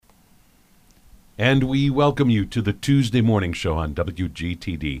And we welcome you to the Tuesday morning show on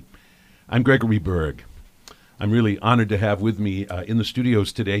WGTD. I'm Gregory Berg. I'm really honored to have with me in the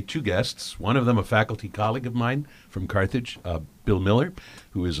studios today two guests. One of them a faculty colleague of mine from Carthage, Bill Miller,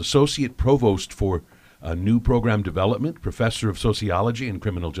 who is Associate Provost for New Program Development, Professor of Sociology and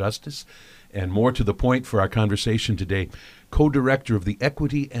Criminal Justice, and more to the point for our conversation today, Co-Director of the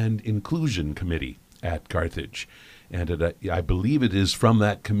Equity and Inclusion Committee at Carthage. And I believe it is from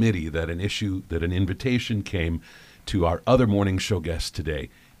that committee that an invitation came to our other morning show guest today,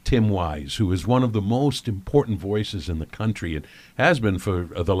 Tim Wise, who is one of the most important voices in the country and has been for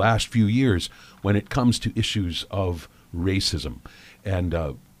the last few years when it comes to issues of racism.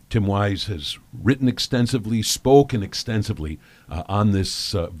 And Tim Wise has written extensively, spoken extensively on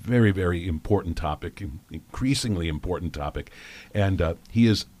this very, very important topic, increasingly important topic. And he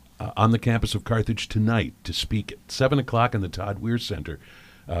is on the campus of Carthage tonight to speak at 7 o'clock in the Todd Weir Center,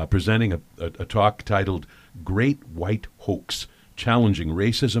 presenting a talk titled Great White Hoax, Challenging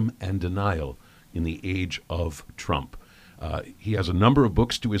Racism and Denial in the Age of Trump. He has a number of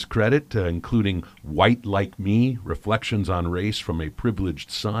books to his credit, including White Like Me, Reflections on Race from a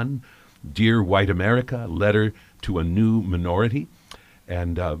Privileged Son, Dear White America, Letter to a New Minority.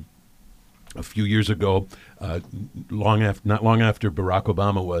 And a few years ago, not long after Barack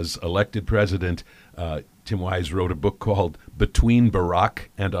Obama was elected president, Tim Wise wrote a book called Between Barack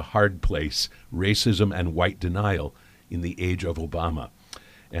and a Hard Place, Racism and White Denial in the Age of Obama.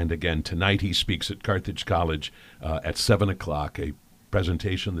 And again, tonight he speaks at Carthage College at 7 o'clock, a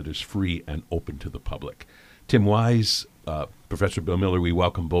presentation that is free and open to the public. Tim Wise, Professor Bill Miller, we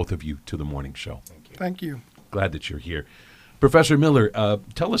welcome both of you to the morning show. Thank you. Thank you. Glad that you're here. Professor Miller,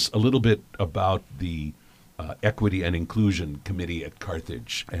 tell us a little bit about the Equity and Inclusion Committee at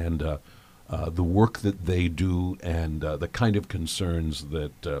Carthage and the work that they do and the kind of concerns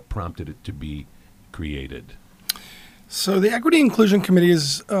that prompted it to be created. So the Equity Inclusion Committee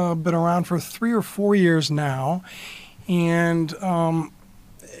has been around for 3 or 4 years now, and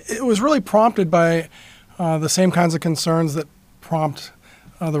it was really prompted by the same kinds of concerns that prompt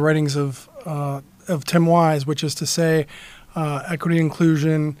the writings of Tim Wise, which is to say equity and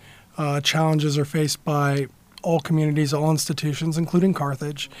inclusion challenges are faced by all communities, all institutions, including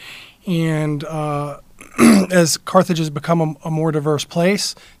Carthage. And as Carthage has become a more diverse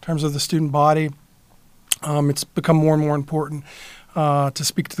place in terms of the student body, it's become more and more important to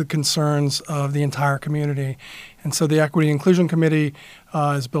speak to the concerns of the entire community. And so the Equity and Inclusion Committee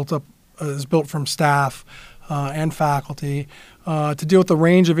is built from staff and faculty to deal with the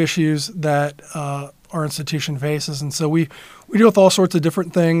range of issues that our institution faces. And so we deal with all sorts of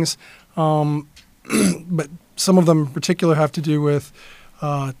different things, but some of them in particular have to do with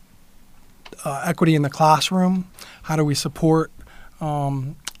equity in the classroom. How do we support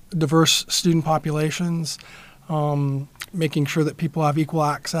diverse student populations, making sure that people have equal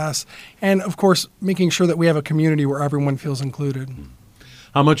access, and of course, making sure that we have a community where everyone feels included.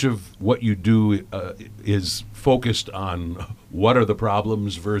 How much of what you do is focused on what are the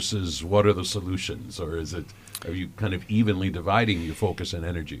problems versus what are the solutions, or are you kind of evenly dividing your focus and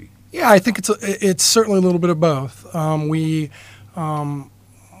energy? Yeah, I think it's certainly a little bit of both.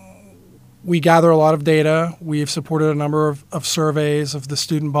 We gather a lot of data. We've supported a number of surveys of the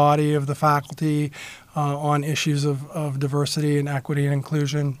student body, of the faculty on issues of diversity and equity and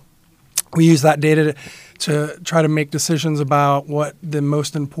inclusion. We use that data to try to make decisions about what the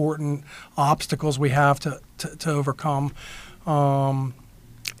most important obstacles we have to overcome. And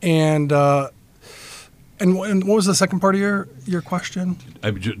what was the second part of your question?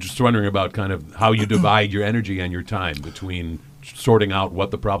 I'm just wondering about kind of how you divide your energy and your time between sorting out what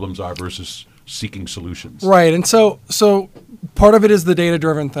the problems are versus seeking solutions. Right. And so part of it is the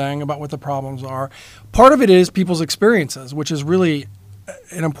data-driven thing about what the problems are. Part of it is people's experiences, which is really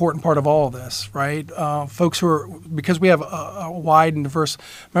an important part of all of this, right? Folks who are, because we have a wide and diverse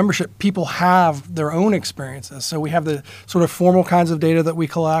membership, people have their own experiences. So we have the sort of formal kinds of data that we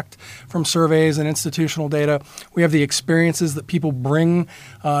collect from surveys and institutional data. We have the experiences that people bring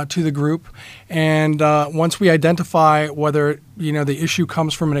to the group. And once we identify whether, the issue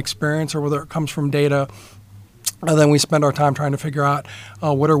comes from an experience or whether it comes from data, then we spend our time trying to figure out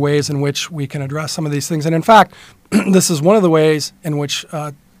what are ways in which we can address some of these things. And in fact, this is one of the ways in which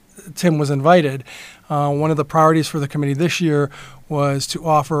Tim was invited. One of the priorities for the committee this year was to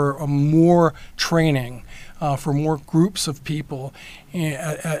offer more training for more groups of people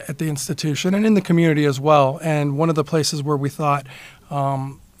at the institution and in the community as well. And one of the places where we thought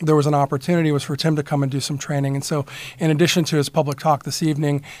there was an opportunity was for Tim to come and do some training. And so in addition to his public talk this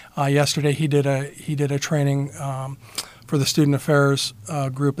evening, yesterday he did a training for the student affairs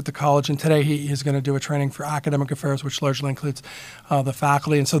group at the college. And today he is going to do a training for academic affairs, which largely includes the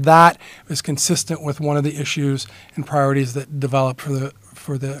faculty. And so that is consistent with one of the issues and priorities that developed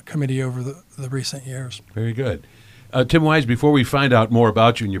for the committee over the recent years. Very good. Tim Wise, before we find out more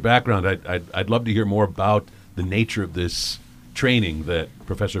about you and your background, I'd love to hear more about the nature of this training that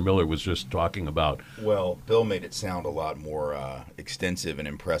Professor Miller was just talking about. Well, Bill made it sound a lot more extensive and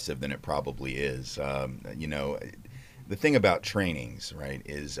impressive than it probably is. The thing about trainings, right,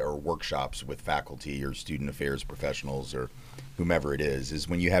 or workshops with faculty or student affairs professionals or whomever it is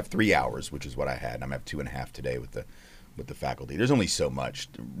when you have 3 hours, which is what I had, and I'm at 2.5 today with the faculty. There's only so much,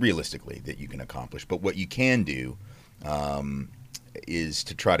 realistically, that you can accomplish. But what you can do is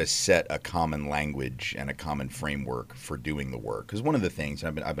to try to set a common language and a common framework for doing the work. Because one of the things,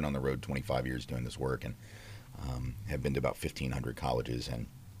 I've been on the road 25 years doing this work, and have been to about 1,500 colleges,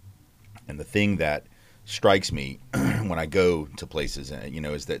 and the thing that strikes me when I go to places,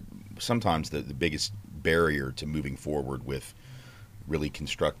 is that sometimes the biggest barrier to moving forward with really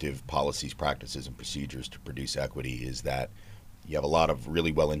constructive policies, practices, and procedures to produce equity is that you have a lot of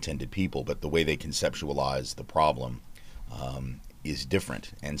really well-intended people, but the way they conceptualize the problem is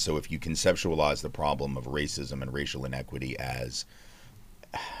different. And so if you conceptualize the problem of racism and racial inequity as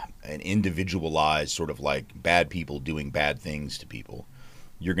an individualized sort of like bad people doing bad things to people,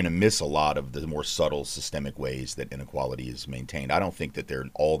 you're going to miss a lot of the more subtle systemic ways that inequality is maintained. I don't think that there are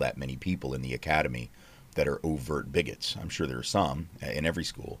all that many people in the academy that are overt bigots. I'm sure there are some in every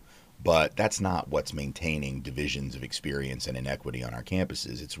school, but that's not what's maintaining divisions of experience and inequity on our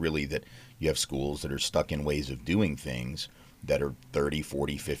campuses. It's really that you have schools that are stuck in ways of doing things that are 30,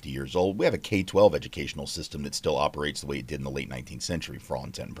 40, 50 years old. We have a K-12 educational system that still operates the way it did in the late 19th century for all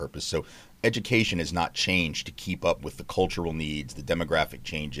intent and purpose. So education has not changed to keep up with the cultural needs, the demographic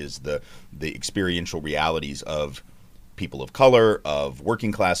changes, the experiential realities of people of color, of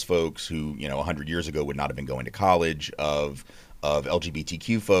working class folks who, 100 years ago would not have been going to college, of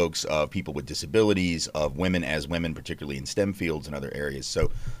LGBTQ folks, of people with disabilities, of women as women, particularly in STEM fields and other areas.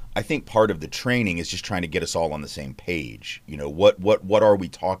 So I think part of the training is just trying to get us all on the same page. What are we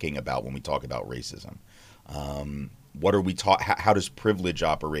talking about when we talk about racism? What are we how does privilege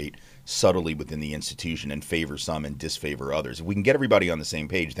operate subtly within the institution and favor some and disfavor others? If we can get everybody on the same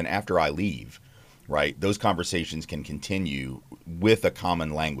page, then after I leave, right, those conversations can continue with a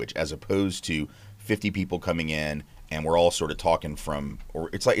common language, as opposed to 50 people coming in and we're all sort of talking or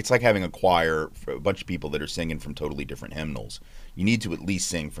it's like having a choir, a bunch of people that are singing from totally different hymnals. You need to at least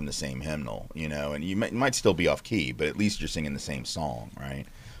sing from the same hymnal, and you might still be off key, but at least you're singing the same song, right?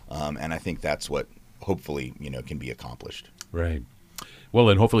 And I think that's what hopefully, can be accomplished. Right. Well,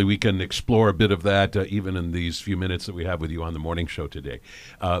 and hopefully we can explore a bit of that even in these few minutes that we have with you on the morning show today.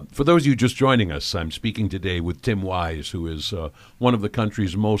 For those of you just joining us, I'm speaking today with Tim Wise, who is one of the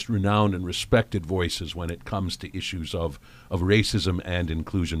country's most renowned and respected voices when it comes to issues of racism and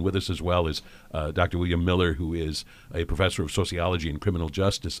inclusion. With us as well is Dr. William Miller, who is a professor of sociology and criminal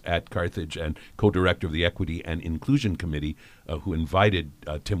justice at Carthage and co-director of the Equity and Inclusion Committee, who invited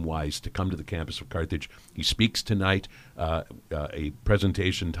Tim Wise to come to the campus of Carthage. He speaks tonight a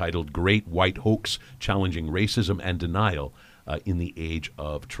presentation titled Great White Hoax, Challenging Racism and Denial in the Age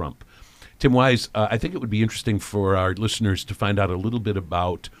of Trump. Tim Wise, I think it would be interesting for our listeners to find out a little bit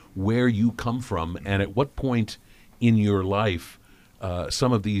about where you come from and at what point in your life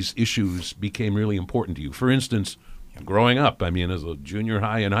some of these issues became really important to you. For instance, growing up, as a junior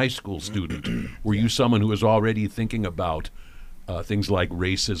high and high school student, were you someone who was already thinking about things like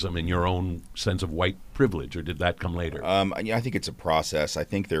racism and your own sense of white privilege, or did that come later? I think it's a process. I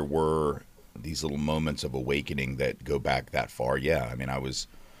think there were these little moments of awakening that go back that far. Yeah, I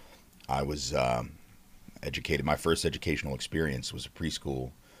was educated. My first educational experience was a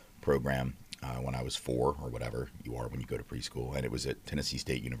preschool program when I was 4, or whatever you are when you go to preschool, and it was at Tennessee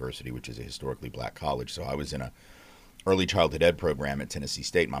State University, which is a historically black college. So I was in a early childhood ed program at Tennessee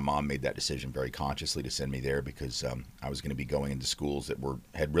State. My mom made that decision very consciously to send me there because I was going to be going into schools that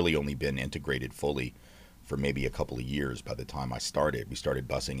had really only been integrated fully for maybe a couple of years by the time I started. We started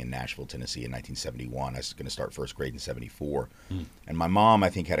busing in Nashville, Tennessee in 1971. I was going to start first grade in 74. And my mom,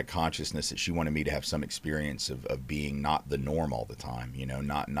 I think, had a consciousness that she wanted me to have some experience of being not the norm all the time,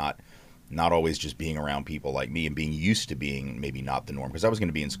 not always just being around people like me and being used to being maybe not the norm, because I was going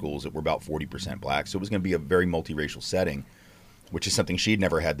to be in schools that were about 40% black. So it was going to be a very multiracial setting, which is something she'd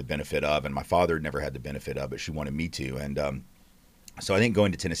never had the benefit of, and my father had never had the benefit of, but she wanted me to. And so I think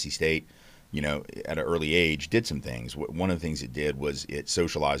going to Tennessee State, at an early age did some things. One of the things it did was it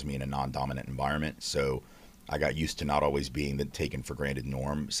socialized me in a non-dominant environment. So I got used to not always being the taken for granted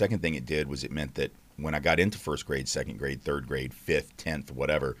norm. Second thing it did was it meant that when I got into first grade, second grade, third grade, fifth, 10th,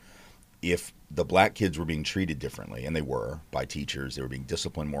 whatever, if the black kids were being treated differently, and they were by teachers, they were being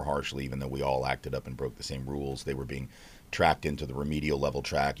disciplined more harshly, even though we all acted up and broke the same rules. They were being tracked into the remedial level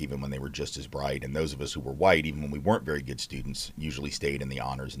track, even when they were just as bright. And those of us who were white, even when we weren't very good students, usually stayed in the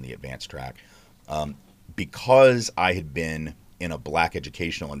honors and the advanced track. Because I had been in a black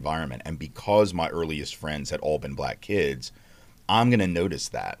educational environment, and because my earliest friends had all been black kids, I'm going to notice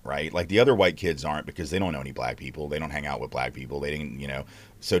that, right? Like the other white kids aren't, because they don't know any black people. They don't hang out with black people. They didn't,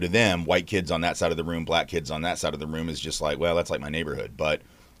 So to them, white kids on that side of the room, black kids on that side of the room is just like, well, that's like my neighborhood. But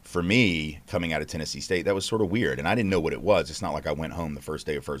for me, coming out of Tennessee State, that was sort of weird. And I didn't know what it was. It's not like I went home the first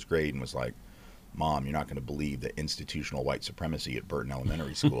day of first grade and was like, Mom, you're not going to believe the institutional white supremacy at Burton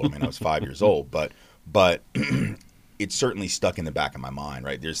Elementary School. I mean, I was 5 years old, but it certainly stuck in the back of my mind,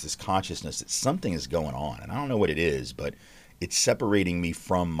 right? There's this consciousness that something is going on, and I don't know what it is, but it's separating me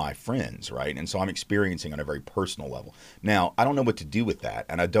from my friends, right? And so I'm experiencing on a very personal level. Now, I don't know what to do with that,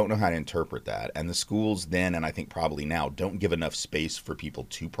 and I don't know how to interpret that. And the schools then, and I think probably now, don't give enough space for people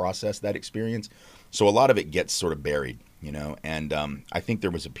to process that experience. So a lot of it gets sort of buried, and I think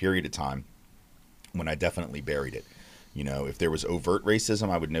there was a period of time when I definitely buried it. If there was overt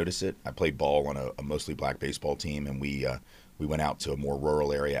racism, I would notice it. I played ball on a mostly black baseball team, and we went out to a more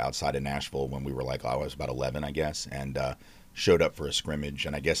rural area outside of Nashville when we were I was about 11, I guess, and showed up for a scrimmage.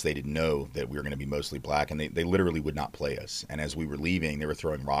 And I guess they didn't know that we were going to be mostly black, and they literally would not play us. And as we were leaving, they were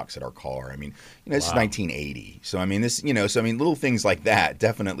throwing rocks at our car. I mean, this is 1980. So, I mean, little things like that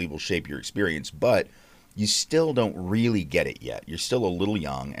definitely will shape your experience, but you still don't really get it yet. You're still a little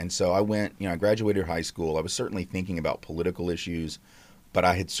young. And so I went, I graduated high school. I was certainly thinking about political issues, but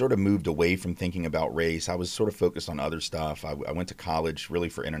I had sort of moved away from thinking about race. I was sort of focused on other stuff. I went to college really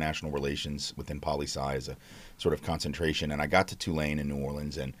for international relations within poli-sci as a sort of concentration. And I got to Tulane in New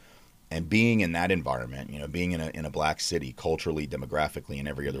Orleans, and being in that environment, being in a black city, culturally, demographically, in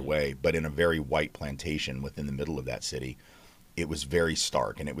every other way, but in a very white plantation within the middle of that city, it was very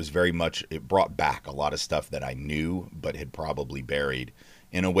stark, and it was very much, it brought back a lot of stuff that I knew but had probably buried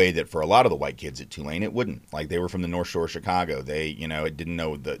in a way that for a lot of the white kids at Tulane, it wouldn't. Like, they were from the North Shore of Chicago. They, it didn't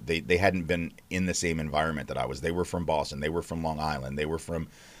know that they hadn't been in the same environment that I was. They were from Boston. They were from Long Island. They were from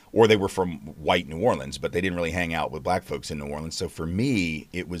white New Orleans, but they didn't really hang out with black folks in New Orleans. So for me,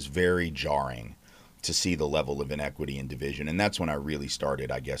 it was very jarring to see the level of inequity and division. And that's when I really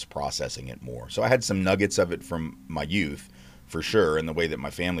started, I guess, processing it more. So I had some nuggets of it from my youth, for sure, in the way that my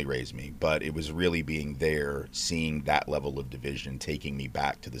family raised me, but it was really being there, seeing that level of division, taking me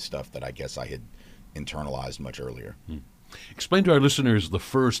back to the stuff that I guess I had internalized much earlier. Explain to our listeners the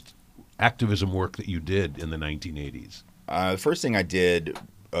first activism work that you did in the 1980s. The first thing I did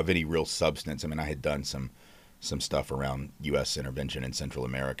of any real substance, I mean, I had done some stuff around U.S. intervention in Central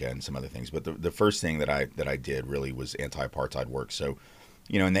America and some other things, but the first thing that I did really was anti-apartheid work. So,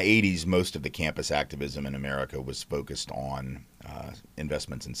 in the 80s, most of the campus activism in America was focused on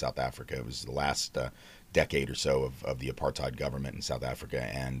investments in South Africa. It was the last decade or so of the apartheid government in South Africa.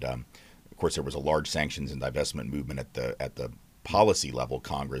 And, of course, there was a large sanctions and divestment movement at the policy level,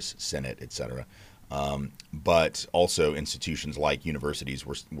 Congress, Senate, et cetera. But also institutions like universities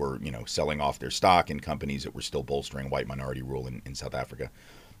were selling off their stock in companies that were still bolstering white minority rule in South Africa.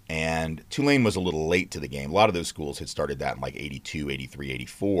 And Tulane was a little late to the game. A lot of those schools had started that in 82, 83,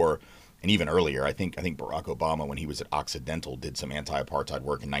 84, and even earlier. I think Barack Obama, when he was at Occidental, did some anti-apartheid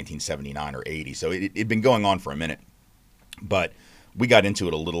work in 1979 or 80. So it'd been going on for a minute. But we got into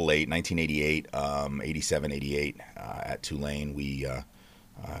it a little late, 1988, 87, 88 at Tulane. We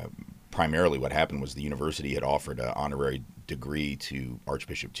primarily what happened was the university had offered an honorary degree to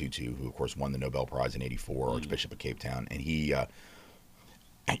Archbishop Tutu, who, of course, won the Nobel Prize in 84, Archbishop of Cape Town. And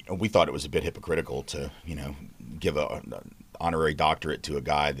we thought it was a bit hypocritical to, give an honorary doctorate to a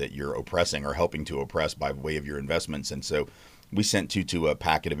guy that you're oppressing or helping to oppress by way of your investments. And so we sent Tutu a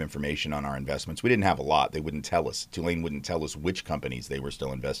packet of information on our investments. We didn't have a lot. They wouldn't tell us. Tulane wouldn't tell us which companies they were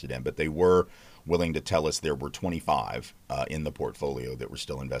still invested in, but they were willing to tell us there were 25 in the portfolio that were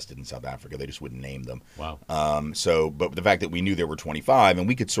still invested in South Africa. They just wouldn't name them. Wow. But the fact that we knew there were 25, and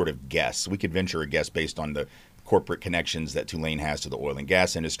we could sort of guess, we could venture a guess based on the corporate connections that Tulane has to the oil and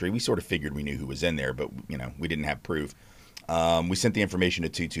gas industry. We sort of figured we knew who was in there, but we didn't have proof. We sent the information to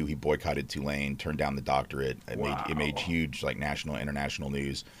Tutu. He boycotted Tulane, turned down the doctorate. It made huge national, international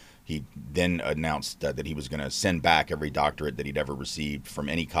news. He then announced that he was going to send back every doctorate that he'd ever received from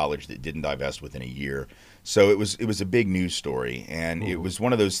any college that didn't divest within a year. So it was a big news story, and it was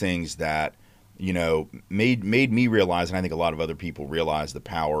one of those things that made me realize, and I think a lot of other people realize, the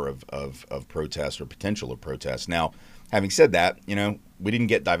power of protest or potential of protest. Now, Having said that, we didn't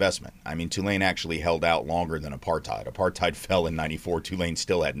get divestment. I mean, Tulane actually held out longer than apartheid. Apartheid fell in '94. Tulane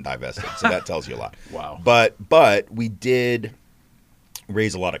still hadn't divested, so that tells you a lot. Wow. But we did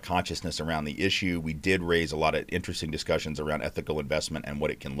raise a lot of consciousness around the issue. We did raise a lot of interesting discussions around ethical investment and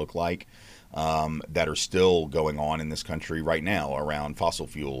what it can look like, that are still going on in this country right now around fossil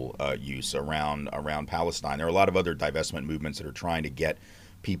fuel use, around Palestine. There are a lot of other divestment movements that are trying to get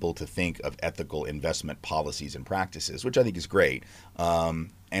people to think of ethical investment policies and practices, which I think is great.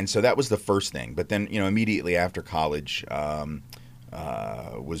 And so that was the first thing. But then, immediately after college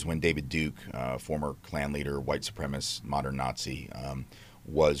was when David Duke, former Klan leader, white supremacist, modern Nazi,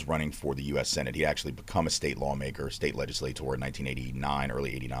 was running for the U.S. Senate. He actually become a state lawmaker, state legislator in 1989,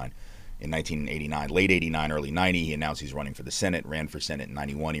 early 89. In 1989, late 89, early 90, he announced he's running for the Senate, ran for Senate in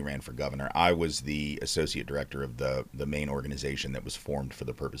 91, he ran for governor. I was the associate director of the main organization that was formed for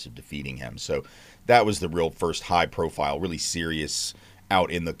the purpose of defeating him. So that was the real first high profile, really serious out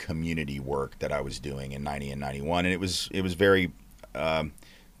in the community work that I was doing in 90 and 91. And it was very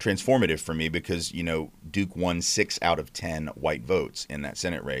transformative for me because, Duke won 6 out of 10 white votes in that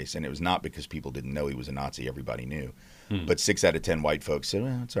Senate race. And it was not because people didn't know he was a Nazi. Everybody knew. But 6 out of 10 white folks said,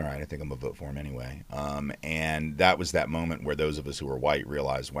 well, it's all right. I think I'm going to vote for him anyway. And that was that moment where those of us who were white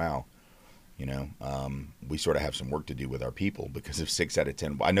realized, wow, we sort of have some work to do with our people because if 6 out of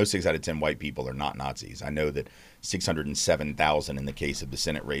 10, I know 6 out of 10 white people are not Nazis. I know that 607,000 in the case of the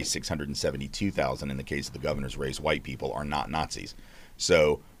Senate race, 672,000 in the case of the governor's race, white people are not Nazis.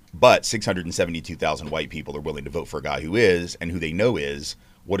 So, but 672,000 white people are willing to vote for a guy who is, and who they know is.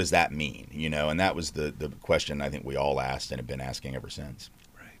 What does that mean? And that was the question I think we all asked and have been asking ever since.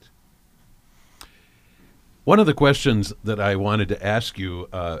 Right. One of the questions that I wanted to ask you,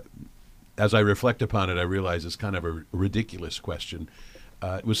 as I reflect upon it, I realize it's kind of a ridiculous question.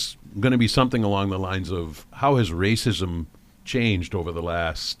 It was going to be something along the lines of how has racism changed over the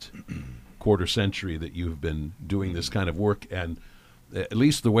last quarter century that you've been doing this kind of work? And at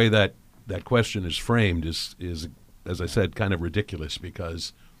least the way that question is framed is, as I said, kind of ridiculous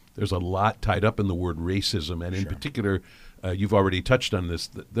because there's a lot tied up in the word racism, and in particular, you've already touched on this.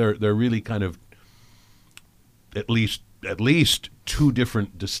 They're really kind of at least 2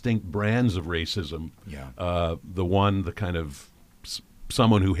 different distinct brands of racism. Yeah. The one, the kind of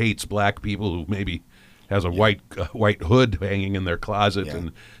someone who hates black people, who maybe has a white hood hanging in their closet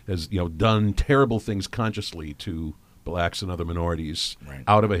and has done terrible things consciously to blacks and other minorities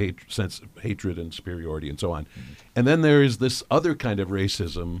out of a sense of hatred and superiority and so on. And then there is this other kind of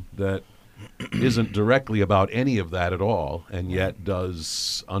racism that isn't directly about any of that at all and yet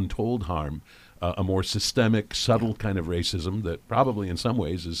does untold harm, a more systemic, subtle kind of racism that probably in some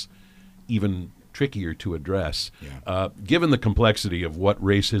ways is even trickier to address. Given the complexity of what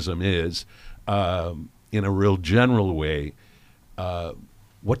racism is, in a real general way,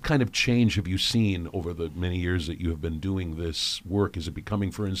 what kind of change have you seen over the many years that you have been doing this work? Is it becoming,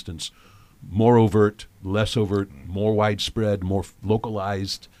 for instance, more overt, less overt, more widespread, more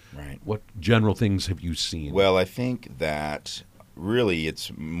localized? Right. What general things have you seen? Well, I think that really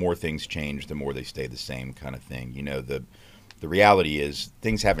it's more things change, the more they stay the same kind of thing. The reality is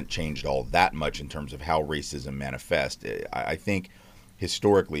things haven't changed all that much in terms of how racism manifests. I think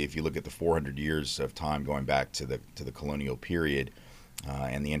historically, if you look at the 400 years of time going back to the colonial period,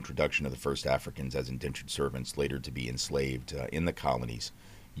 and the introduction of the first Africans as indentured servants, later to be enslaved in the colonies,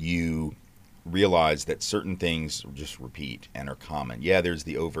 you realize that certain things just repeat and are common. Yeah, there's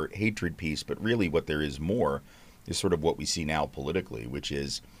the overt hatred piece, but really what there is more is sort of what we see now politically, which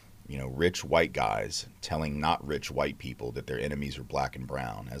is, rich white guys telling not rich white people that their enemies are black and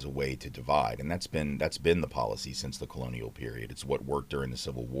brown as a way to divide. And that's been the policy since the colonial period. It's what worked during the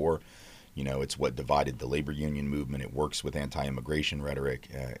Civil War. It's what divided the labor union movement. It works with anti-immigration rhetoric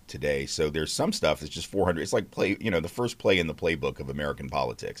today. So there's some stuff that's just 400. It's like the first play in the playbook of American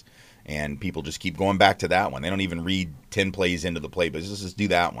politics. And people just keep going back to that one. They don't even read 10 plays into the playbook. Let's just do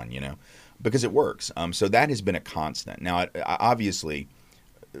that one, because it works. So that has been a constant. Now, obviously,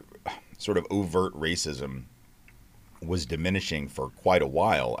 sort of overt racism was diminishing for quite a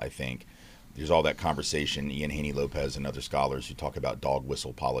while, I think. There's all that conversation, Ian Haney Lopez and other scholars who talk about dog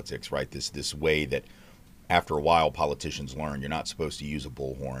whistle politics, right? This way that after a while politicians learn you're not supposed to use a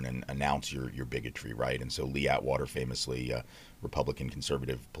bullhorn and announce your bigotry, right? And so Lee Atwater, famously Republican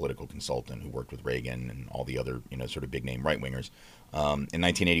conservative political consultant who worked with Reagan and all the other sort of big name right wingers, in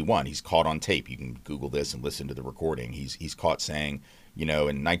 1981 he's caught on tape. You can Google this and listen to the recording. He's caught saying, in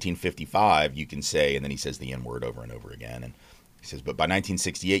 1955 you can say, and then he says the N word over and over again. And He says, but by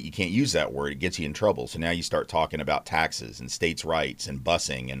 1968, you can't use that word. It gets you in trouble. So now you start talking about taxes and states' rights and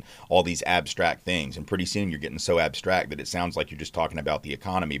busing and all these abstract things. And pretty soon you're getting so abstract that it sounds like you're just talking about the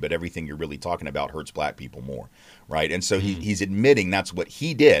economy, but everything you're really talking about hurts black people more, right? And so he's admitting that's what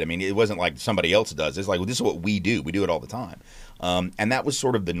he did. I mean, it wasn't like somebody else does. It's like, well, this is what we do. We do it all the time. And that was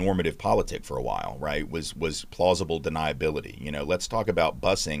sort of the normative politic for a while, right? Was plausible deniability. You know, let's talk about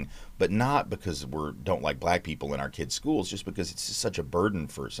busing, but not because we don't like black people in our kids' schools, just because it's just such a burden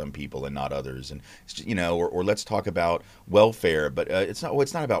for some people and not others. And it's just, you know, or let's talk about welfare, but it's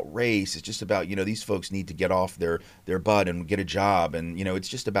not about race. It's just about, you know, these folks need to get off their butt and get a job, and you know, it's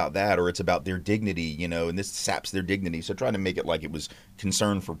just about that, or it's about their dignity, you know, and this saps their dignity. So trying to make it like it was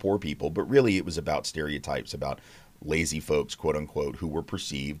concern for poor people, but really it was about stereotypes about lazy folks, quote unquote, who were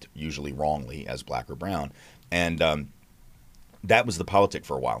perceived, usually wrongly, as black or brown. And that was the politic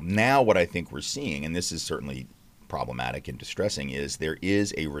for a while. Now what I think we're seeing, and this is certainly problematic and distressing, is there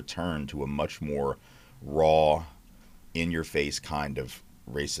is a return to a much more raw, in-your-face kind of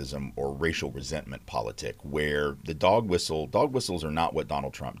racism or racial resentment politic, where the dog whistles are not what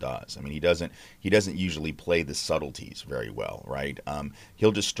Donald Trump does. I mean, he doesn't usually play the subtleties very well, right?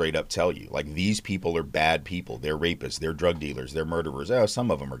 He'll just straight up tell you, like, these people are bad people, they're rapists, they're drug dealers, they're murderers. Oh,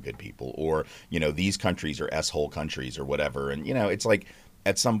 some of them are good people, or you know, these countries are S-hole countries or whatever. And you know, it's like,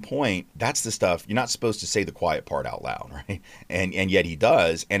 at some point, that's the stuff you're not supposed to say the quiet part out loud, right? And yet he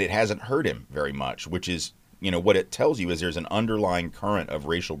does, and it hasn't hurt him very much, which is, you know, what it tells you is there's an underlying current of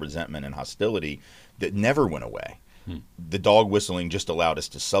racial resentment and hostility that never went away. The dog whistling just allowed us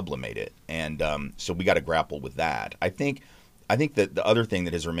to sublimate it. And so we got to grapple with that. I think that the other thing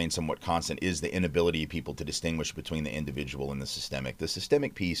that has remained somewhat constant is the inability of people to distinguish between the individual and the systemic. The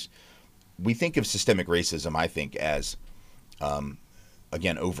systemic piece, we think of systemic racism, I think, as,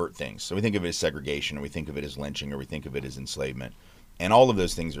 again, overt things. So we think of it as segregation, or we think of it as lynching, or we think of it as enslavement. And all of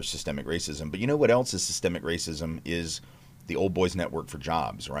those things are systemic racism. But you know what else is systemic racism is the old boys network for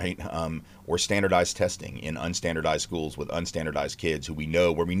jobs, right? Or standardized testing in unstandardized schools with unstandardized kids where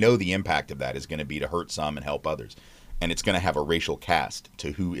we know the impact of that is going to be to hurt some and help others. And it's going to have a racial cast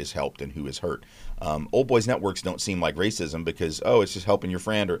to who is helped and who is hurt. Old boys networks don't seem like racism because, oh, it's just helping your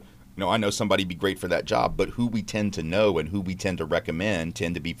friend, or, you know, I know somebody would be great for that job. But who we tend to know and who we tend to recommend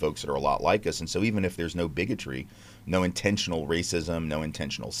tend to be folks that are a lot like us. And so even if there's no bigotry, no intentional racism, no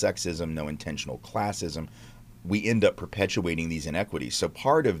intentional sexism, no intentional classism, we end up perpetuating these inequities. So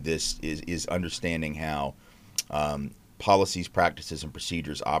part of this is understanding how policies, practices, and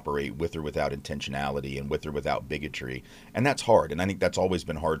procedures operate with or without intentionality and with or without bigotry. And that's hard. And I think that's always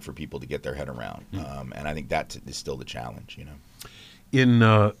been hard for people to get their head around. And I think that is still the challenge, you know. In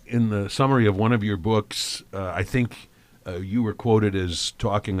the summary of one of your books, I think you were quoted as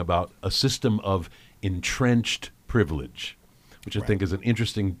talking about a system of entrenched privilege, which I think is an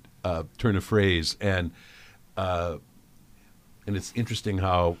interesting turn of phrase. And it's interesting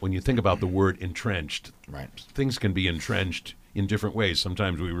how when you think about the word entrenched, things can be entrenched in different ways.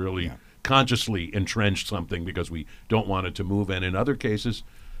 Sometimes we really consciously entrench something because we don't want it to move. And in other cases,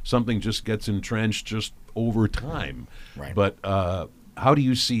 something just gets entrenched just over time. Right. But how do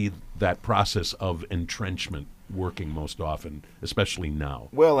you see that process of entrenchment working most often, especially now?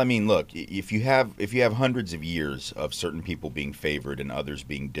 Well, I mean, look, if you have hundreds of years of certain people being favored and others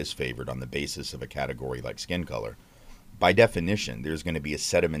being disfavored on the basis of a category like skin color, by definition, there's going to be a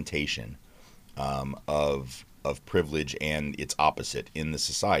sedimentation of privilege and its opposite in the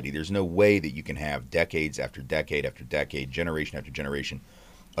society. There's no way that you can have decades after decade after decade, generation after generation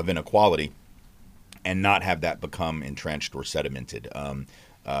of inequality and not have that become entrenched or sedimented.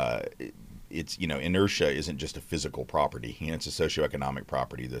 It's, you know, inertia isn't just a physical property. You know, it's a socioeconomic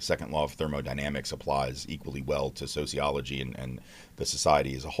property. The second law of thermodynamics applies equally well to sociology and the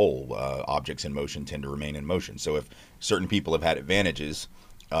society as a whole. Objects in motion tend to remain in motion. So if certain people have had advantages,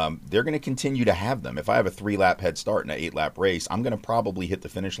 they're going to continue to have them. If I have a 3-lap head start in an 8-lap race, I'm going to probably hit the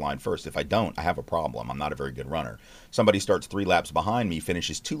finish line first. If I don't, I have a problem. I'm not a very good runner. Somebody starts 3 laps behind me,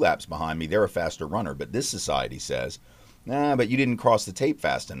 finishes 2 laps behind me, they're a faster runner. But this society says, nah, but you didn't cross the tape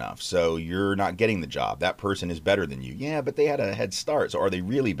fast enough, so you're not getting the job. That person is better than you. Yeah, but they had a head start, so are they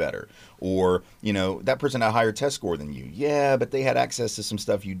really better? Or, you know, that person had a higher test score than you. Yeah, but they had access to some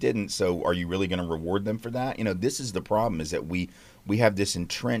stuff you didn't, so are you really going to reward them for that? You know, this is the problem, is that we have this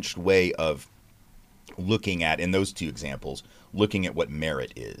entrenched way of looking at, in those two examples, looking at what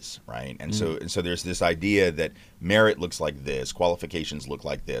merit is, right? And so there's this idea that merit looks like this, qualifications look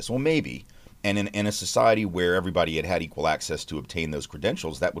like this. Well, maybe. And in a society where everybody had equal access to obtain those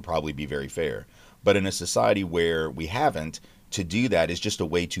credentials, that would probably be very fair. But in a society where we haven't, to do that is just a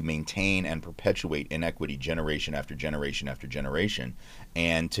way to maintain and perpetuate inequity generation after generation after generation.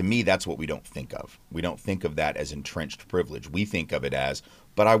 And to me, that's what we don't think of. We don't think of that as entrenched privilege. We think of it as,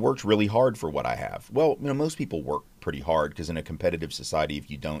 but I worked really hard for what I have. Well, most people work pretty hard, because in a competitive society,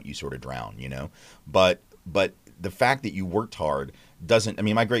 if you don't, you sort of drown, But the fact that you worked hard doesn't,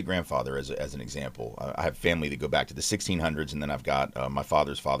 my great-grandfather, as an example, I have family that go back to the 1600s, and then I've got my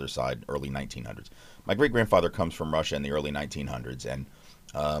father's side, early 1900s. My great-grandfather comes from Russia in the early 1900s, and,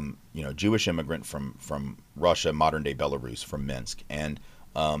 Jewish immigrant from Russia, modern-day Belarus, from Minsk. And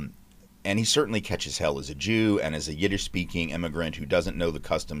he certainly catches hell as a Jew and as a Yiddish-speaking immigrant who doesn't know the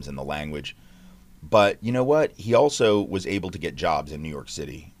customs and the language. But you know what? He also was able to get jobs in New York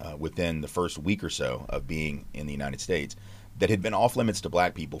City within the first week or so of being in the United States that had been off limits to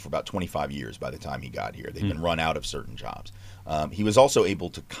black people for about 25 years by the time he got here. They'd been run out of certain jobs. He was also able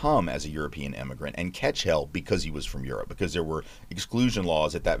to come as a European immigrant and catch hell because he was from Europe, because there were exclusion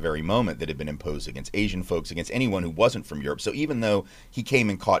laws at that very moment that had been imposed against Asian folks, against anyone who wasn't from Europe. So even though he came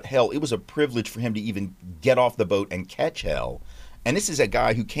and caught hell, it was a privilege for him to even get off the boat and catch hell. And this is a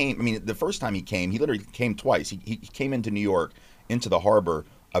guy who came, the first time he came, he literally came twice. He came into New York, into the harbor,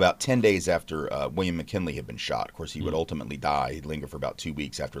 about 10 days after William McKinley had been shot. Of course, he would ultimately die. He'd linger for about 2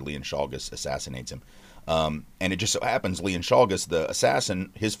 weeks after Leon Czolgosz assassinates him. And it just so happens Leon Czolgosz, the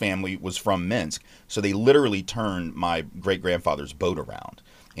assassin, his family was from Minsk. So they literally turned my great-grandfather's boat around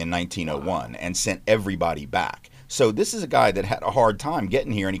in 1901 and sent everybody back. So this is a guy that had a hard time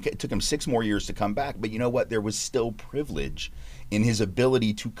getting here, and it took him 6 more years to come back. But you know what? There was still privilege in his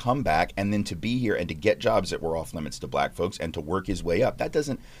ability to come back and then to be here and to get jobs that were off limits to black folks and to work his way up. That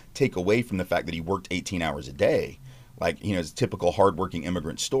doesn't take away from the fact that he worked 18 hours a day, like, it's a typical hardworking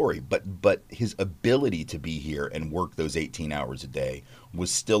immigrant story. But his ability to be here and work those 18 hours a day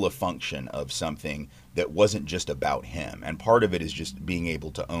was still a function of something that wasn't just about him. And part of it is just being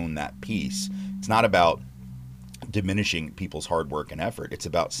able to own that piece. It's not about diminishing people's hard work and effort. It's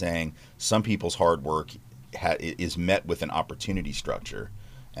about saying some people's hard work is met with an opportunity structure,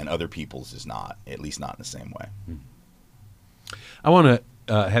 and other people's is not, at least not in the same way. I want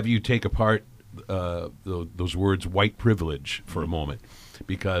to have you take apart those words white privilege for a moment,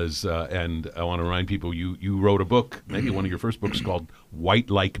 because and I want to remind people you wrote a book, maybe one of your first books, called White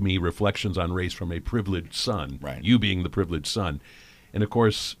Like Me, Reflections on Race from a Privileged Son, right. You being the privileged son. And of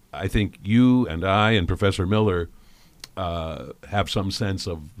course, I think you and I and Professor Miller have some sense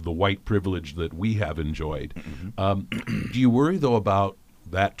of the white privilege that we have enjoyed. Do you worry, though, about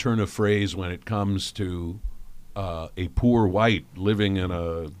that turn of phrase when it comes to a poor white living in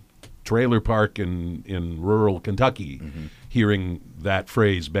a trailer park in rural Kentucky, hearing that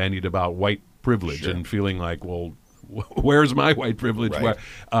phrase bandied about white privilege, Sure. and feeling like, well, where's my white privilege? Right.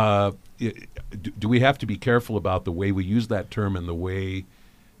 Do we have to be careful about the way we use that term and the way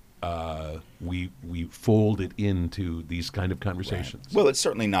we fold it into these kind of conversations? Right. Well, it's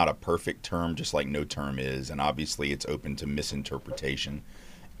certainly not a perfect term, just like no term is, and obviously it's open to misinterpretation.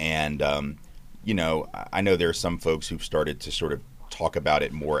 And I know there are some folks who've started to sort of talk about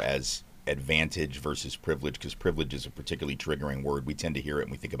it more as advantage versus privilege, because privilege is a particularly triggering word. We tend to hear it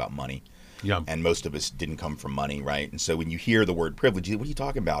and we think about money. Yeah. And most of us didn't come from money, right? And so when you hear the word privilege, what are you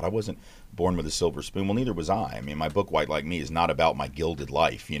talking about? I wasn't born with a silver spoon. Well, neither was I. I mean, my book, White Like Me, is not about my gilded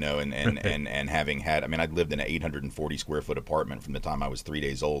life, and having had, I'd lived in an 840 square foot apartment from the time I was 3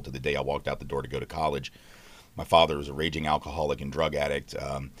 days old to the day I walked out the door to go to college. My father was a raging alcoholic and drug addict,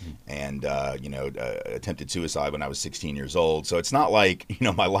 and attempted suicide when I was 16 years old. So it's not like,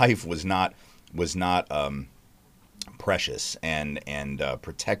 my life was not precious and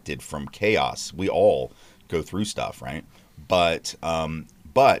protected from chaos. We all go through stuff, right? But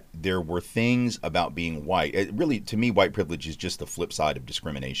there were things about being white. It really, to me, white privilege is just the flip side of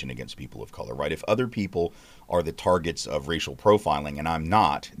discrimination against people of color, right? If other people are the targets of racial profiling and I'm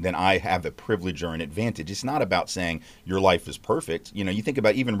not, then I have a privilege or an advantage. It's not about saying your life is perfect. You think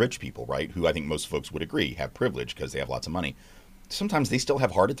about even rich people, right, who I think most folks would agree have privilege because they have lots of money. Sometimes they still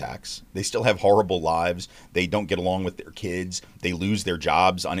have heart attacks. They still have horrible lives. They don't get along with their kids. They lose their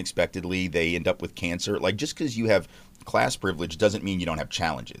jobs unexpectedly. They end up with cancer. Like, just because you have class privilege doesn't mean you don't have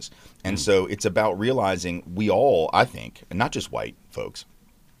challenges. And so it's about realizing we all, I think, and not just white folks,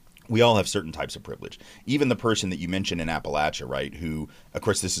 we all have certain types of privilege. Even the person that you mentioned in Appalachia, right, who, of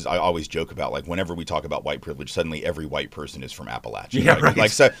course, I always joke about, like, whenever we talk about white privilege, suddenly every white person is from Appalachia. Yeah, right.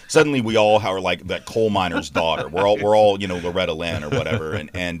 Like, suddenly we all are like that coal miner's daughter. We're all Loretta Lynn or whatever.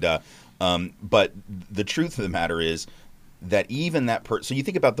 But the truth of the matter is that even that person, so you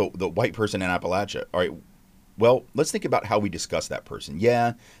think about the white person in Appalachia, all right, Well, let's think about how we discuss that person.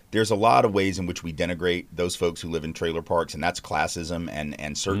 Yeah, there's a lot of ways in which we denigrate those folks who live in trailer parks, and that's classism,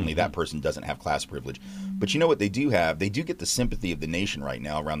 and certainly that person doesn't have class privilege. But you know what they do have? They do get the sympathy of the nation right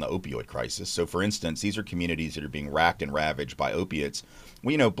now around the opioid crisis. So, for instance, these are communities that are being racked and ravaged by opiates.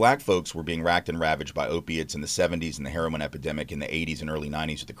 Well, you know, black folks were being racked and ravaged by opiates in the 70s and the heroin epidemic in the 80s and early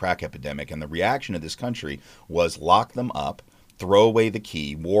 90s with the crack epidemic. And the reaction of this country was lock them up, throw away the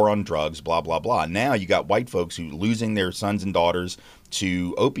key, war on drugs, blah, blah, blah. Now you got white folks who losing their sons and daughters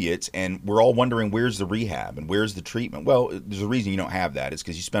to opiates, and we're all wondering, where's the rehab and where's the treatment? Well, there's a reason you don't have that. It's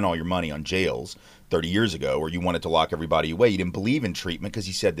because you spent all your money on jails 30 years ago, or you wanted to lock everybody away. You didn't believe in treatment because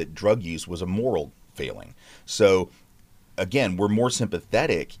you said that drug use was a moral failing. So again, we're more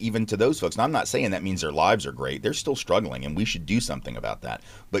sympathetic even to those folks. Now, I'm not saying that means their lives are great. They're still struggling, and we should do something about that.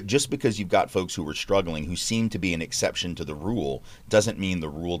 But just because you've got folks who are struggling, who seem to be an exception to the rule, doesn't mean the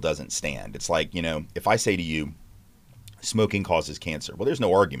rule doesn't stand. It's like, you know, if I say to you, smoking causes cancer. Well, there's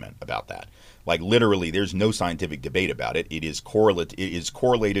no argument about that. Like literally, there's no scientific debate about it. It is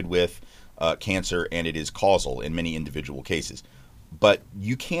correlated with cancer, and it is causal in many individual cases. But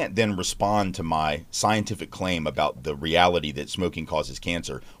you can't then respond to my scientific claim about the reality that smoking causes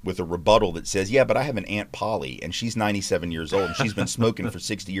cancer with a rebuttal that says, yeah, but I have an Aunt Polly, and she's 97 years old, and she's been smoking for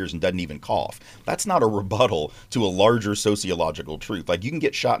 60 years and doesn't even cough. That's not a rebuttal to a larger sociological truth. Like, you can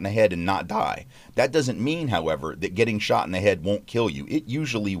get shot in the head and not die. That doesn't mean, however, that getting shot in the head won't kill you. It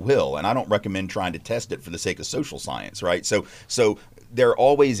usually will, and I don't recommend trying to test it for the sake of social science, right? So there are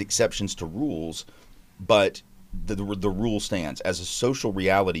always exceptions to rules, but the rule stands. As a social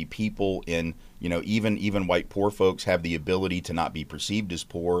reality, people in, you know, even white poor folks have the ability to not be perceived as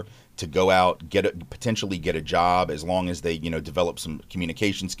poor, to go out, potentially get a job, as long as they, you know, develop some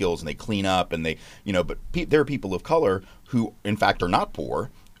communication skills and they clean up and they, you know, but there are people of color who in fact are not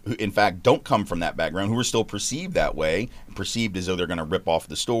poor, who in fact don't come from that background, who are still perceived that way, perceived as though they're going to rip off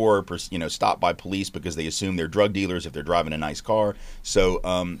the store, you know, stopped by police because they assume they're drug dealers if they're driving a nice car.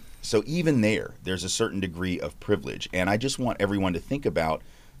 So even there's a certain degree of privilege. And I just want everyone to think about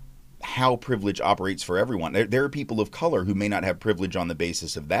how privilege operates for everyone. There are people of color who may not have privilege on the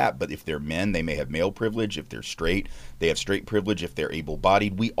basis of that, but if they're men, they may have male privilege. If they're straight, they have straight privilege. If they're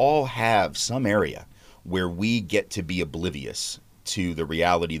able-bodied, we all have some area where we get to be oblivious to the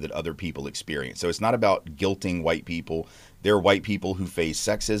reality that other people experience. So it's not about guilting white people. There are white people who face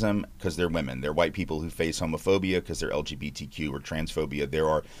sexism because they're women. There are white people who face homophobia because they're LGBTQ or transphobia. There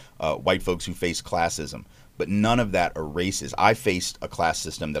are white folks who face classism. But none of that erases. I faced a class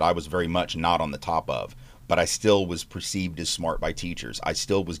system that I was very much not on the top of, but I still was perceived as smart by teachers. I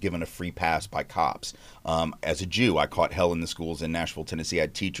still was given a free pass by cops. As a Jew, I caught hell in the schools in Nashville, Tennessee. I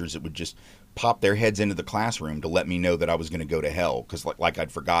had teachers that would just pop their heads into the classroom to let me know that I was going to go to hell because like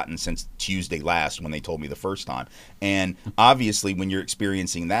I'd forgotten since Tuesday last when they told me the first time. And obviously when you're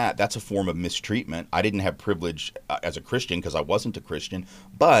experiencing that, that's a form of mistreatment. I didn't have privilege as a Christian because I wasn't a Christian,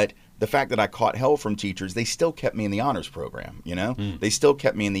 but the fact that I caught hell from teachers, they still kept me in the honors program, you know? They still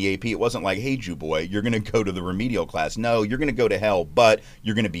kept me in the AP. It wasn't like, hey, Jew boy, you're going to go to the remedial class. No, you're going to go to hell, but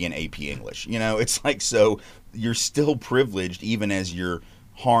you're going to be in AP English. You know, it's like, so you're still privileged even as you're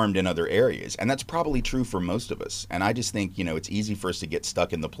harmed in other areas. And that's probably true for most of us. And I just think, you know, it's easy for us to get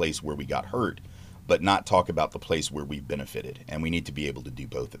stuck in the place where we got hurt, but not talk about the place where we've benefited. And we need to be able to do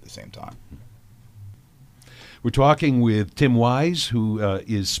both at the same time. We're talking with Tim Wise, who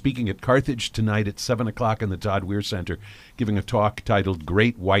is speaking at Carthage tonight at 7 o'clock in the Todd Weir Center, giving a talk titled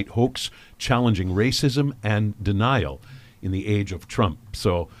Great White Hoax, Challenging Racism and Denial in the Age of Trump.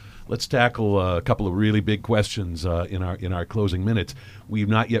 So let's tackle a couple of really big questions in our closing minutes. We've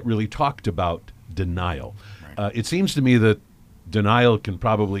not yet really talked about denial. Right. It seems to me that denial can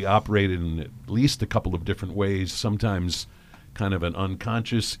probably operate in at least a couple of different ways, sometimes kind of an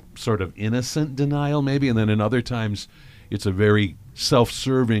unconscious, sort of innocent denial maybe, and then in other times it's a very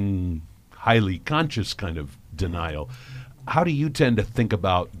self-serving, highly conscious kind of denial. How do you tend to think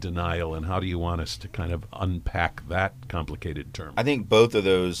about denial, and how do you want us to kind of unpack that complicated term? I think both of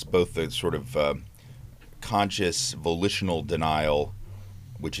those, both the sort of conscious, volitional denial,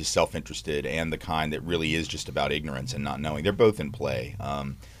 which is self-interested, and the kind that really is just about ignorance and not knowing, they're both in play.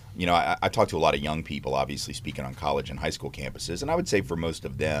 You know, I talk to a lot of young people, obviously speaking on college and high school campuses, and I would say for most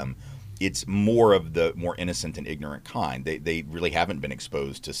of them, it's more of the more innocent and ignorant kind. They really haven't been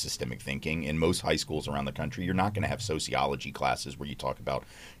exposed to systemic thinking. In most high schools around the country, you're not going to have sociology classes where you talk about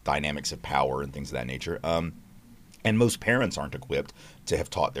dynamics of power and things of that nature. And most parents aren't equipped to have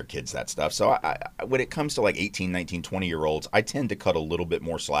taught their kids that stuff. So when it comes to like 18, 19, 20-year-olds, I tend to cut a little bit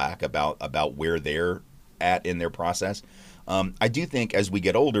more slack about where they're at in their process. I do think as we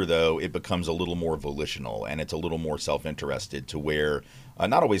get older, though, it becomes a little more volitional and it's a little more self-interested to where,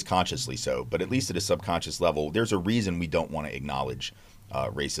 not always consciously so, but at least at a subconscious level, there's a reason we don't want to acknowledge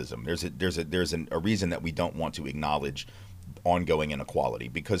racism. There's a reason that we don't want to acknowledge ongoing inequality,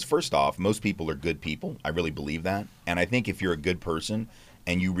 because first off, most people are good people. I really believe that. And I think if you're a good person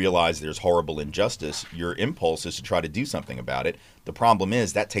and you realize there's horrible injustice, your impulse is to try to do something about it. The problem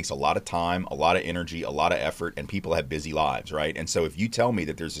is that takes a lot of time, a lot of energy, a lot of effort, and people have busy lives, right? And so if you tell me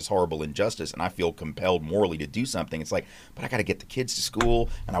that there's this horrible injustice and I feel compelled morally to do something, it's like, but I got to get the kids to school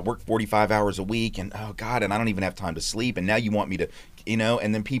and I work 45 hours a week and oh God, and I don't even have time to sleep. And now you want me to,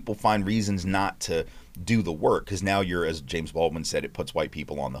 and then people find reasons not to do the work because now you're, as James Baldwin said, it puts white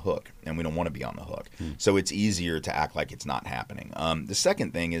people on the hook and we don't want to be on the hook. So it's easier to act like it's not happening. The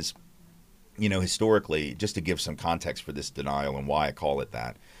second thing is, historically, just to give some context for this denial and why I call it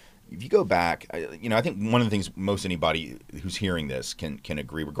that, if you go back, I think one of the things most anybody who's hearing this can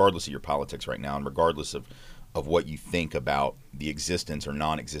agree, regardless of your politics right now and regardless of what you think about the existence or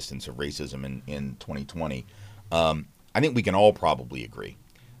non-existence of racism in 2020, I think we can all probably agree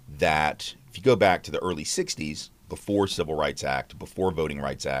that if you go back to the early 60s, before Civil Rights Act, before Voting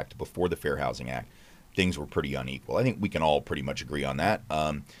Rights Act, before the Fair Housing Act, things were pretty unequal. I think we can all pretty much agree on that.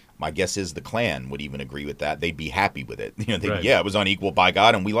 My guess is the Klan would even agree with that. They'd be happy with it. Right. Yeah, it was unequal by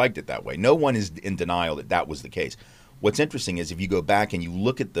God, and we liked it that way. No one is in denial that that was the case. What's interesting is if you go back and you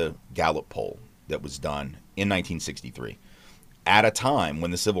look at the Gallup poll that was done in 1963, at a time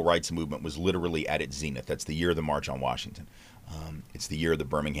when the civil rights movement was literally at its zenith. That's the year of the March on Washington. It's the year of the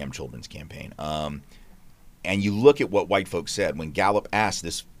Birmingham Children's Campaign. And you look at what white folks said when Gallup asked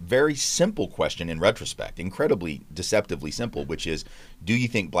this very simple question in retrospect, incredibly deceptively simple, which is, do you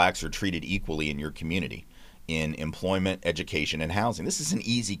think blacks are treated equally in your community in employment, education, and housing? This is an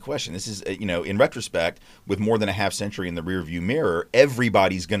easy question. This is, in retrospect, with more than a half century in the rearview mirror,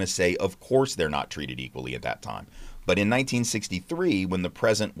 everybody's going to say, of course they're not treated equally at that time. But in 1963, when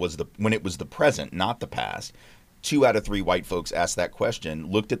it was the present, not the past, 2 out of 3 white folks asked that question,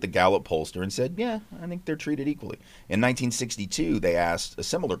 looked at the Gallup pollster and said, yeah, I think they're treated equally. In 1962, they asked a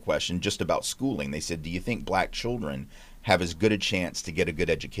similar question just about schooling. They said, do you think black children have as good a chance to get a good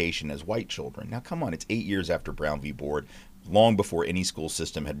education as white children? Now, come on, it's 8 years after Brown v. Board, long before any school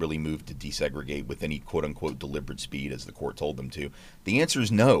system had really moved to desegregate with any quote-unquote deliberate speed, as the court told them to. The answer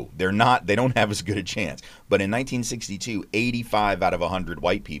is no. They're not. They don't have as good a chance. But in 1962, 85 out of 100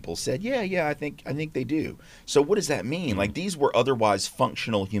 white people said, yeah, I think they do. So what does that mean? Like, these were otherwise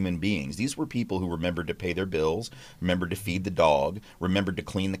functional human beings. These were people who remembered to pay their bills, remembered to feed the dog, remembered to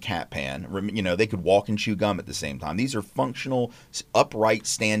clean the cat pan. They could walk and chew gum at the same time. These are functional, upright,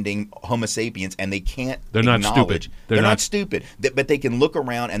 standing Homo sapiens, and they can't They're not acknowledge. stupid. They're not stupid, but they can look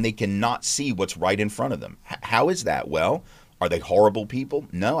around and they cannot see what's right in front of them. How is that? Well, are they horrible people?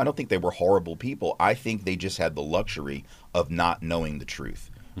 No, I don't think they were horrible people. I think they just had the luxury of not knowing the truth,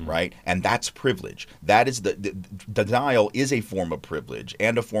 right? And that's privilege. That is the denial is a form of privilege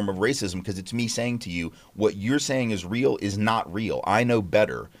and a form of racism, because it's me saying to you, what you're saying is real is not real. I know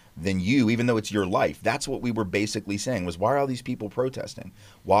better than you, even though it's your life. That's what we were basically saying, was why are all these people protesting?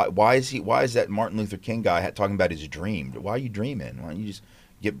 Why is that Martin Luther King guy talking about his dream? Why are you dreaming? Why don't you just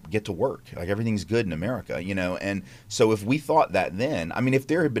get to work? Like, everything's good in America, And so if we thought that then, I mean, if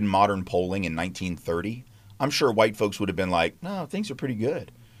there had been modern polling in 1930, I'm sure white folks would have been like, no, things are pretty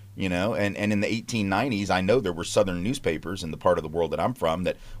good. And in the 1890s, I know there were Southern newspapers in the part of the world that I'm from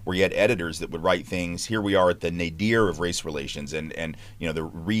where you had editors that would write things. Here we are at the nadir of race relations and the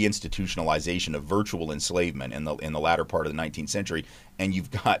reinstitutionalization of virtual enslavement in the latter part of the 19th century. And you've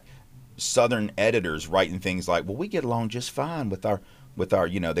got Southern editors writing things like, well, we get along just fine with our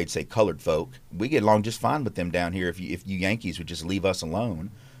they'd say colored folk. We get along just fine with them down here if you Yankees would just leave us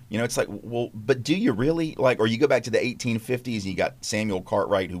alone. It's like, well, but do you really? Or you go back to the 1850s and you got Samuel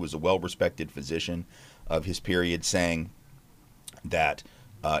Cartwright, who was a well-respected physician of his period, saying that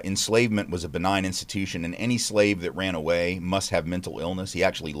enslavement was a benign institution and any slave that ran away must have mental illness. He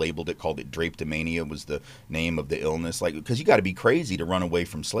actually labeled it, called it drapetomania was the name of the illness. Because you got to be crazy to run away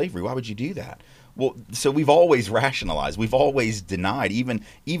from slavery. Why would you do that? Well, so we've always rationalized. We've always denied,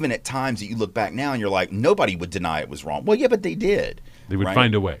 even at times that you look back now and you're like, nobody would deny it was wrong. Well, yeah, but they did. They would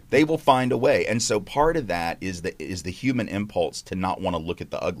find a way. They will find a way. And so part of that is the human impulse to not want to look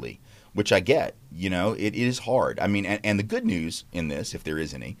at the ugly, which I get. It is hard. I mean, and the good news in this, if there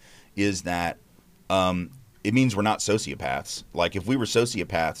is any, is that it means we're not sociopaths. Like, if we were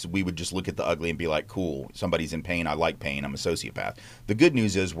sociopaths, we would just look at the ugly and be like, cool, somebody's in pain. I like pain. I'm a sociopath. The good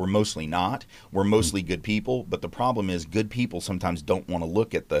news is we're mostly not. We're mostly good people. But the problem is good people sometimes don't want to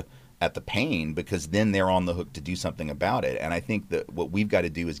look at the at the pain, because then they're on the hook to do something about it. And I think that what we've got to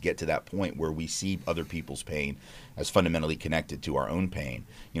do is get to that point where we see other people's pain as fundamentally connected to our own pain.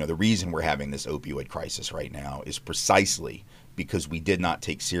 You know, the reason we're having this opioid crisis right now is precisely because we did not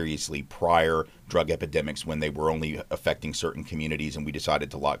take seriously prior drug epidemics when they were only affecting certain communities and we decided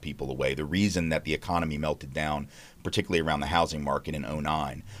to lock people away. The reason that the economy melted down, particularly around the housing market in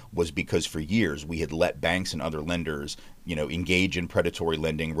 '09, was because for years we had let banks and other lenders, you know, engage in predatory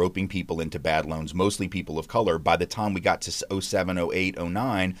lending, roping people into bad loans, mostly people of color. By the time we got to '07, '08,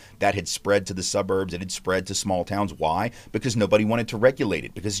 '09, that had spread to the suburbs. It had spread to small towns. Why? Because nobody wanted to regulate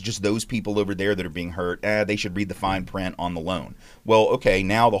it, because it's just those people over there that are being hurt. They should read the fine print on the loan. Well, okay,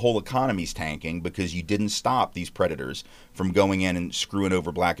 now the whole economy's tanking because you didn't stop these predators from going in and screwing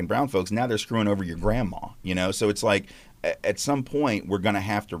over black and brown folks. Now they're screwing over your grandma, you know? So it's like, at some point, we're going to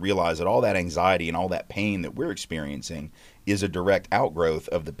have to realize that all that anxiety and all that pain that we're experiencing is a direct outgrowth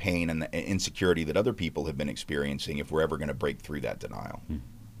of the pain and the insecurity that other people have been experiencing if we're ever going to break through that denial.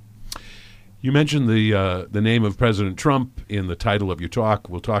 You mentioned the name of President Trump in the title of your talk.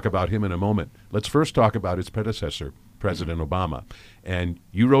 We'll talk about him in a moment. Let's first talk about his predecessor, President Obama. And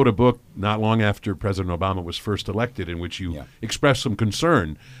you wrote a book not long after President Obama was first elected in which you expressed some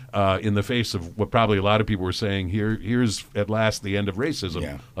concern in the face of what probably a lot of people were saying, here's at last the end of racism.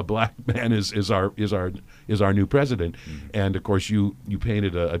 Yeah. A black man is our new president. And of course you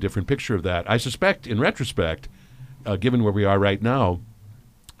painted a different picture of that. I suspect in retrospect, given where we are right now,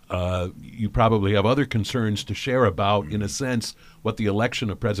 you probably have other concerns to share about, in a sense, what the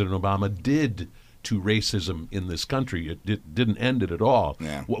election of President Obama did to racism in this country. It didn't end it at all.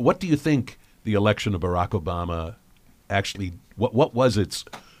 Yeah. What do you think the election of Barack Obama actually, what was its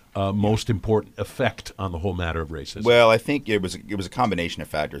most important effect on the whole matter of racism? Well, I think it was a combination of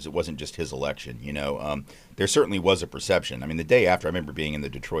factors. It wasn't just his election. You know, there certainly was a perception. I mean, the day after, I remember being in the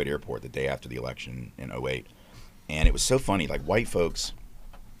Detroit airport the day after the election in '08, and it was so funny. Like white folks,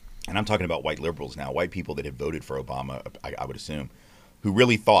 and I'm talking about white liberals now, white people that had voted for Obama, I would assume, who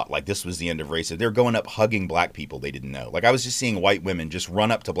really thought like this was the end of racism. They're going up hugging black people they didn't know. Like I was just seeing white women just run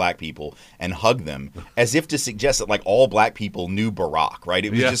up to black people and hug them as if to suggest that like all black people knew Barack, right?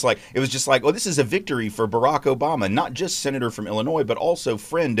 It was just like, oh, this is a victory for Barack Obama, not just senator from Illinois, but also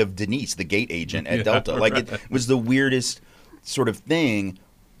friend of Denise, the gate agent at Delta. Like it was the weirdest sort of thing.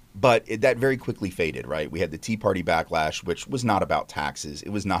 But that very quickly faded, right? We had the Tea Party backlash, which was not about taxes. It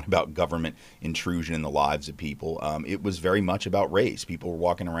was not about government intrusion in the lives of people. It was very much about race. People were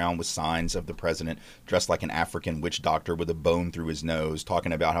walking around with signs of the president dressed like an African witch doctor with a bone through his nose,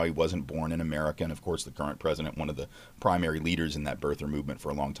 talking about how he wasn't born in America. And, of course, the current president, one of the primary leaders in that birther movement for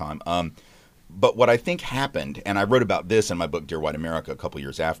a long time. But what I think happened, and I wrote about this in my book, Dear White America, a couple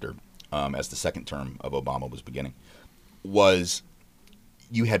years after, as the second term of Obama was beginning, was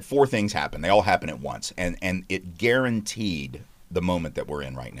you had four things happen. They all happened at once, and it guaranteed the moment that we're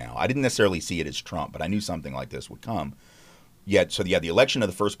in right now. I didn't necessarily see it as Trump, but I knew something like this would come. So you had the election of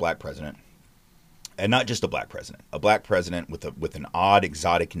the first black president, and not just a black president with an odd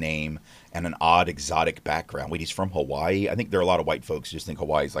exotic name and an odd exotic background. Wait, he's from Hawaii? I think there are a lot of white folks who just think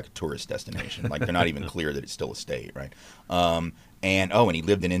Hawaii is like a tourist destination. Like they're not even clear that it's still a state, right? And he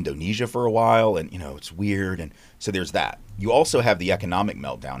lived in Indonesia for a while, and, you know, it's weird. And so there's that. You also have the economic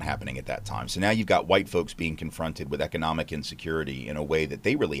meltdown happening at that time. So now you've got white folks being confronted with economic insecurity in a way that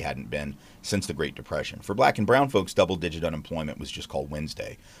they really hadn't been since the Great Depression. For black and brown folks, double-digit unemployment was just called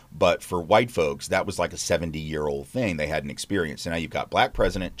Wednesday. But for white folks, that was like a 70-year-old thing they hadn't experienced. So now you've got black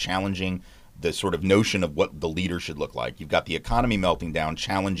president challenging the sort of notion of what the leader should look like. You've got the economy melting down,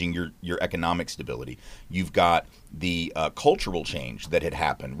 challenging your economic stability. You've got the cultural change that had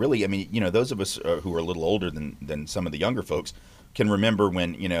happened. Really, I mean, you know, those of us who are a little older than some of the younger folks can remember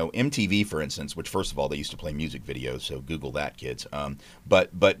when, you know, MTV, for instance, which first of all, they used to play music videos, so Google that, kids.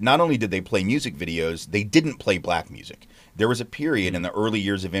 But not only did they play music videos, they didn't play black music. There was a period in the early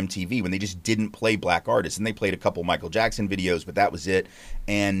years of MTV when they just didn't play black artists, and they played a couple Michael Jackson videos, but that was it.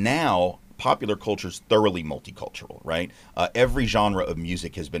 And now popular culture is thoroughly multicultural, right? Every genre of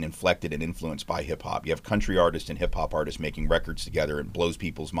music has been inflected and influenced by hip-hop. You have country artists and hip-hop artists making records together. It blows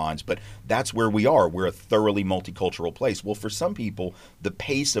people's minds, but that's where we are. We're a thoroughly multicultural place. Well, for some people, the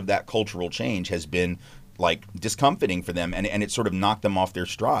pace of that cultural change has been like discomforting for them, and it sort of knocked them off their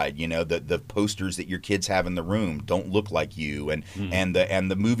stride. You know, the posters that your kids have in the room don't look like you, and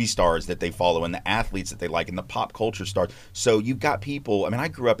the movie stars that they follow, and the athletes that they like, and the pop culture stars. So you've got people. I mean, I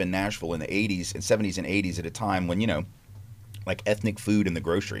grew up in Nashville in the 80s and 70s and 80s at a time when, you know, like ethnic food in the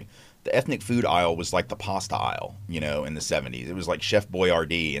grocery. The ethnic food aisle was like the pasta aisle, you know, in the 70s. It was like Chef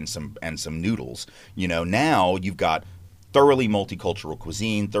Boyardee and some noodles. You know, now you've got thoroughly multicultural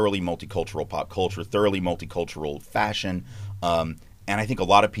cuisine, thoroughly multicultural pop culture, thoroughly multicultural fashion. And I think a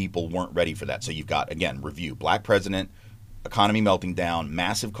lot of people weren't ready for that. So you've got, again, review, black president, economy melting down,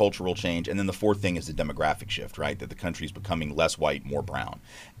 massive cultural change, and then the fourth thing is the demographic shift, right? That the country's becoming less white, more brown.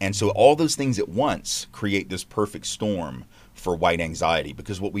 And so all those things at once create this perfect storm for white anxiety,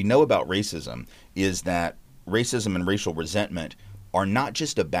 because what we know about racism is that racism and racial resentment are not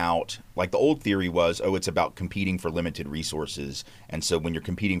just about, like the old theory was, oh, it's about competing for limited resources. And so when you're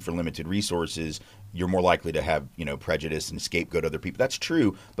competing for limited resources, you're more likely to have, prejudice and scapegoat other people. That's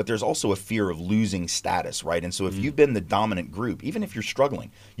true, but there's also a fear of losing status, right? And so if you've been the dominant group, even if you're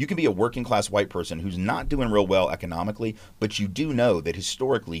struggling, you can be a working class white person who's not doing real well economically, but you do know that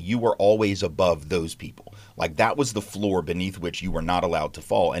historically you were always above those people. Like that was the floor beneath which you were not allowed to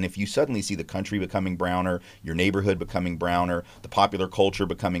fall. And if you suddenly see the country becoming browner, your neighborhood becoming browner, the popular culture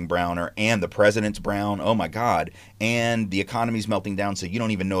becoming browner, and the president's brown, oh my God, and the economy's melting down, so you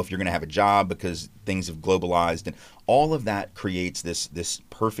don't even know if you're going to have a job because things have globalized, and all of that creates this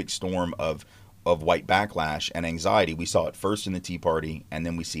perfect storm of white backlash and anxiety. We saw it first in the Tea Party, and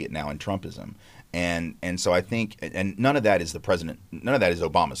then we see it now in Trumpism. And so I think, and none of that is none of that is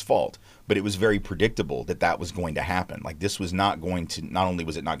Obama's fault, but it was very predictable that was going to happen. Like this was not going to, not only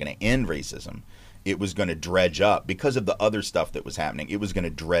was it not going to end racism, it was going to dredge up, because of the other stuff that was happening, it was going to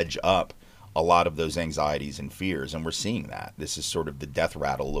dredge up a lot of those anxieties and fears. And we're seeing that. This is sort of the death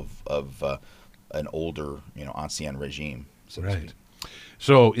rattle of an older, ancien regime, so to speak.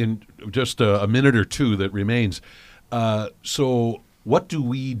 So in just a minute or two that remains, so what do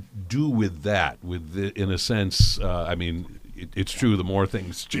we do with that? In a sense, it's true, the more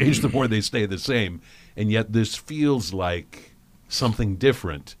things change, the more they stay the same. And yet this feels like something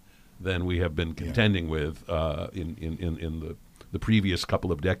different than we have been contending with in the previous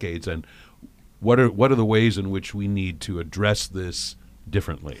couple of decades. And what are the ways in which we need to address this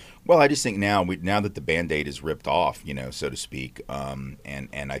differently? Well, I just think now that the Band-Aid is ripped off, so to speak, and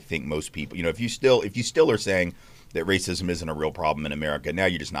I think most people, if you still are saying that racism isn't a real problem in America, now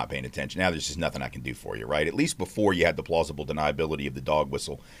you're just not paying attention. Now there's just nothing I can do for you, right? At least before you had the plausible deniability of the dog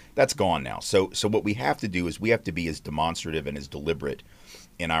whistle. That's gone now. So what we have to do is we have to be as demonstrative and as deliberate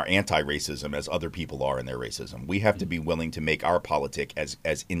in our anti-racism as other people are in their racism. We have to be willing to make our politic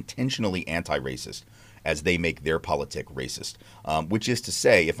as intentionally anti-racist as they make their politic racist. Which is to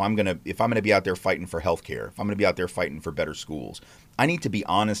say, if I'm gonna be out there fighting for healthcare, if I'm gonna be out there fighting for better schools, I need to be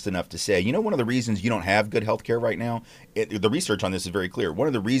honest enough to say, one of the reasons you don't have good healthcare right now, the research on this is very clear. One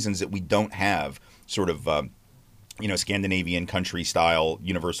of the reasons that we don't have sort of Scandinavian country style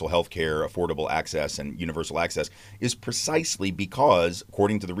universal healthcare, affordable access, and universal access is precisely because,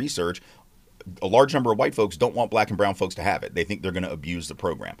 according to the research, a large number of white folks don't want black and brown folks to have it. They think they're going to abuse the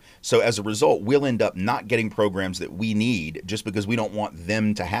program. So as a result, we'll end up not getting programs that we need just because we don't want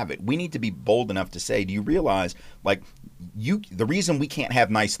them to have it. We need to be bold enough to say, do you realize, the reason we can't have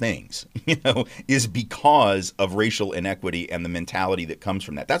nice things, is because of racial inequity and the mentality that comes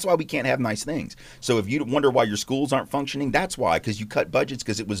from that. That's why we can't have nice things. So if you wonder why your schools aren't functioning, that's why, because you cut budgets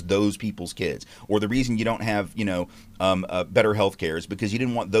because it was those people's kids. Or the reason you don't have, better health care is because you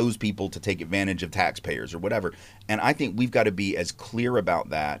didn't want those people to take advantage of taxpayers or whatever. And I think we've got to be as clear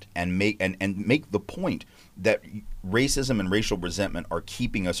about that and make the point that racism and racial resentment are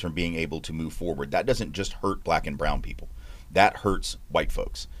keeping us from being able to move forward. That doesn't just hurt black and brown people. That hurts white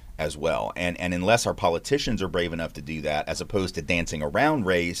folks as well. And unless our politicians are brave enough to do that, as opposed to dancing around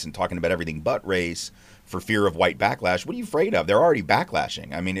race and talking about everything but race for fear of white backlash, what are you afraid of? They're already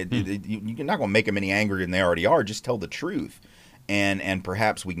backlashing. I mean, you're not going to make them any angrier than they already are. Just tell the truth. And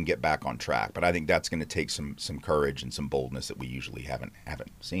perhaps we can get back on track. But I think that's going to take some courage and some boldness that we usually haven't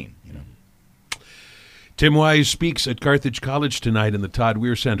seen, Tim Wise speaks at Carthage College tonight in the Todd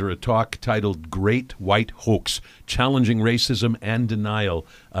Weir Center, a talk titled Great White Hoax, Challenging Racism and Denial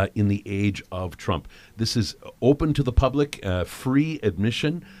in the Age of Trump. This is open to the public, free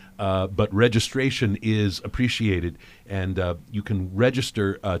admission, but registration is appreciated. And you can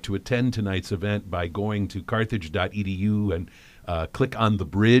register to attend tonight's event by going to carthage.edu and click on the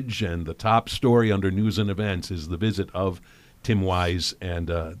bridge, and the top story under News and Events is the visit of Tim Wise, and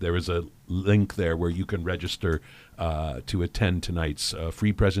there is a link there where you can register to attend tonight's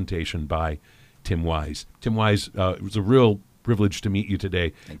free presentation by Tim Wise. Tim Wise, it was a real privilege to meet you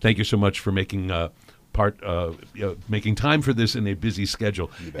today. Thank you so much for making making time for this in a busy schedule.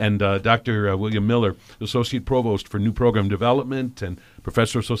 And Dr. William Miller, Associate Provost for New Program Development and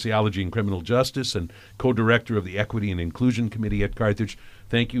Professor of Sociology and Criminal Justice and Co-Director of the Equity and Inclusion Committee at Carthage.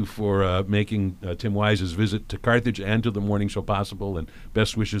 Thank you for making Tim Wise's visit to Carthage and to the morning show possible, and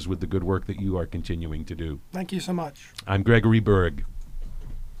best wishes with the good work that you are continuing to do. Thank you so much. I'm Gregory Berg.